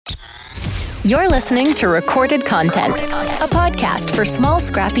You're listening to Recorded Content, a podcast for small,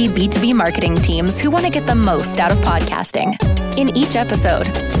 scrappy B2B marketing teams who want to get the most out of podcasting. In each episode,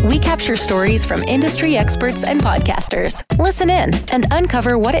 we capture stories from industry experts and podcasters. Listen in and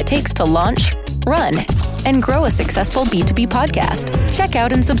uncover what it takes to launch, run, and grow a successful B2B podcast. Check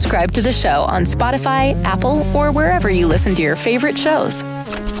out and subscribe to the show on Spotify, Apple, or wherever you listen to your favorite shows.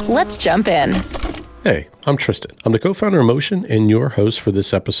 Let's jump in. Hey, I'm Tristan. I'm the co-founder of Motion and your host for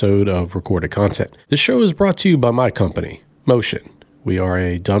this episode of Recorded Content. This show is brought to you by my company, Motion. We are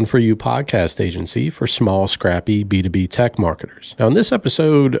a done-for-you podcast agency for small, scrappy B2B tech marketers. Now, in this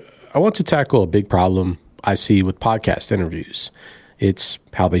episode, I want to tackle a big problem I see with podcast interviews. It's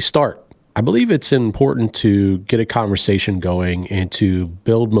how they start. I believe it's important to get a conversation going and to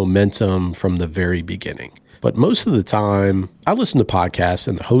build momentum from the very beginning. But most of the time, I listen to podcasts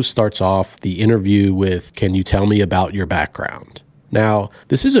and the host starts off the interview with, "Can you tell me about your background?" Now,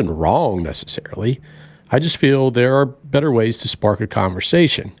 this isn't wrong necessarily. I just feel there are better ways to spark a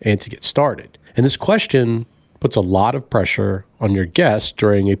conversation and to get started. And this question puts a lot of pressure on your guest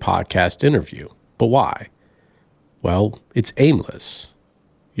during a podcast interview. But why? Well, it's aimless.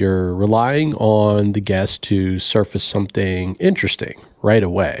 You're relying on the guest to surface something interesting right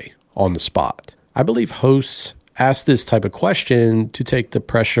away on the spot. I believe hosts ask this type of question to take the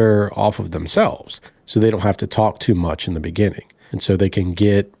pressure off of themselves so they don't have to talk too much in the beginning. And so they can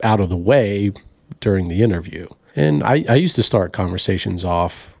get out of the way during the interview. And I used to start conversations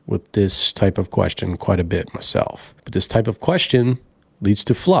off with this type of question quite a bit myself. But this type of question leads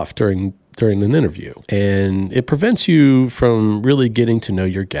to fluff during an interview. And it prevents you from really getting to know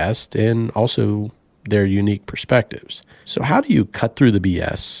your guest and also their unique perspectives. So how do you cut through the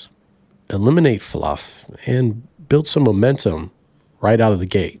BS, eliminate fluff, and build some momentum right out of the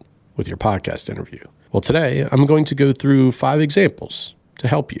gate with your podcast interview? Well, today I'm going to go through 5 examples to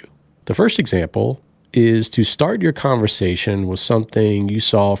help you. The first example is to start your conversation with something you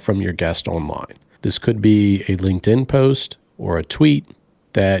saw from your guest online. This could be a LinkedIn post or a tweet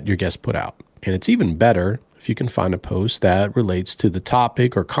that your guest put out. And it's even better if you can find a post that relates to the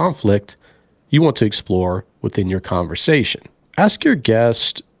topic or conflict you want to explore within your conversation. Ask your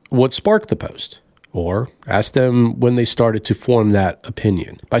guest what sparked the post, or ask them when they started to form that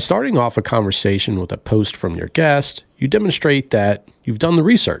opinion. By starting off a conversation with a post from your guest, you demonstrate that you've done the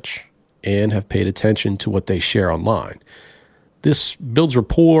research and have paid attention to what they share online. This builds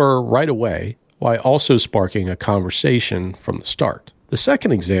rapport right away while also sparking a conversation from the start. The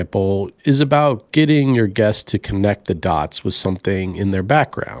second example is about getting your guest to connect the dots with something in their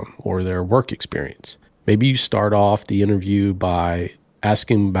background or their work experience. Maybe you start off the interview by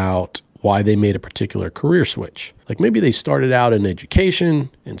asking about why they made a particular career switch. Like maybe they started out in education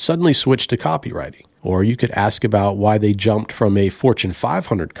and suddenly switched to copywriting. Or you could ask about why they jumped from a Fortune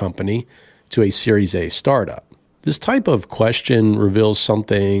 500 company to a Series A startup. This type of question reveals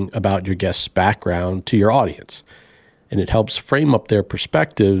something about your guest's background to your audience, and it helps frame up their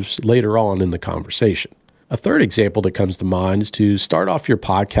perspectives later on in the conversation. A third example that comes to mind is to start off your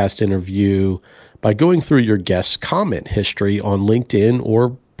podcast interview by going through your guest's comment history on LinkedIn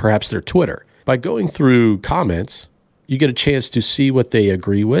or perhaps their Twitter. By going through comments, you get a chance to see what they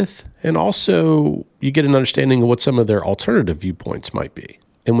agree with, and also you get an understanding of what some of their alternative viewpoints might be.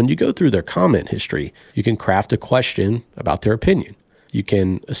 And when you go through their comment history, you can craft a question about their opinion. You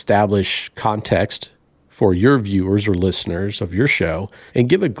can establish context for your viewers or listeners of your show and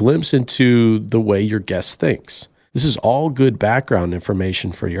give a glimpse into the way your guest thinks. This is all good background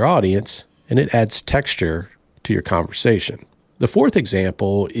information for your audience, and it adds texture to your conversation. The fourth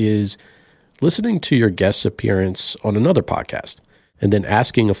example is listening to your guest's appearance on another podcast and then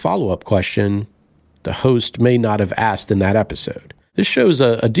asking a follow-up question the host may not have asked in that episode. This shows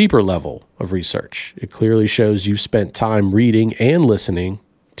a deeper level of research. It clearly shows you've spent time reading and listening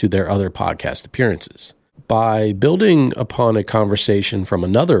to their other podcast appearances. By building upon a conversation from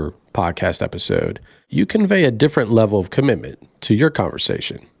another podcast episode, you convey a different level of commitment to your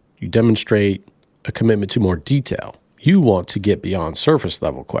conversation. You demonstrate a commitment to more detail. You want to get beyond surface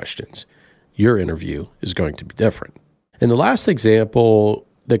level questions. Your interview is going to be different. And the last example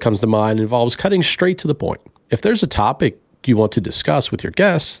that comes to mind involves cutting straight to the point. If there's a topic you want to discuss with your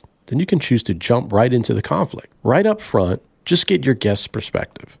guests, then you can choose to jump right into the conflict. Right up front, just get your guest's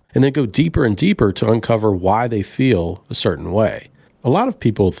perspective and then go deeper and deeper to uncover why they feel a certain way. A lot of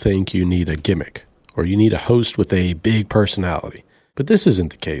people think you need a gimmick or you need a host with a big personality, but this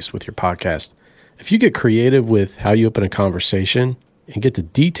isn't the case with your podcast. If you get creative with how you open a conversation and get the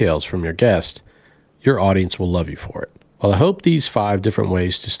details from your guest, your audience will love you for it. Well, I hope these 5 different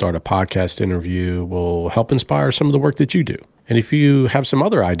ways to start a podcast interview will help inspire some of the work that you do. And if you have some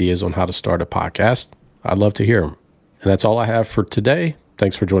other ideas on how to start a podcast, I'd love to hear them. And that's all I have for today.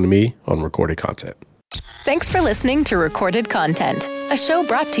 Thanks for joining me on Recorded Content. Thanks for listening to Recorded Content, a show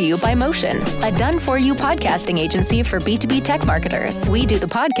brought to you by Motion, a done-for-you podcasting agency for B2B tech marketers. We do the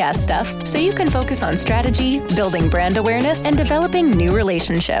podcast stuff so you can focus on strategy, building brand awareness, and developing new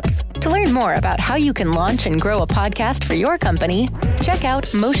relationships. To learn more about how you can launch and grow a podcast for your company, check out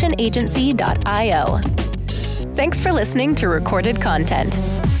motionagency.io. Thanks for listening to Recorded Content.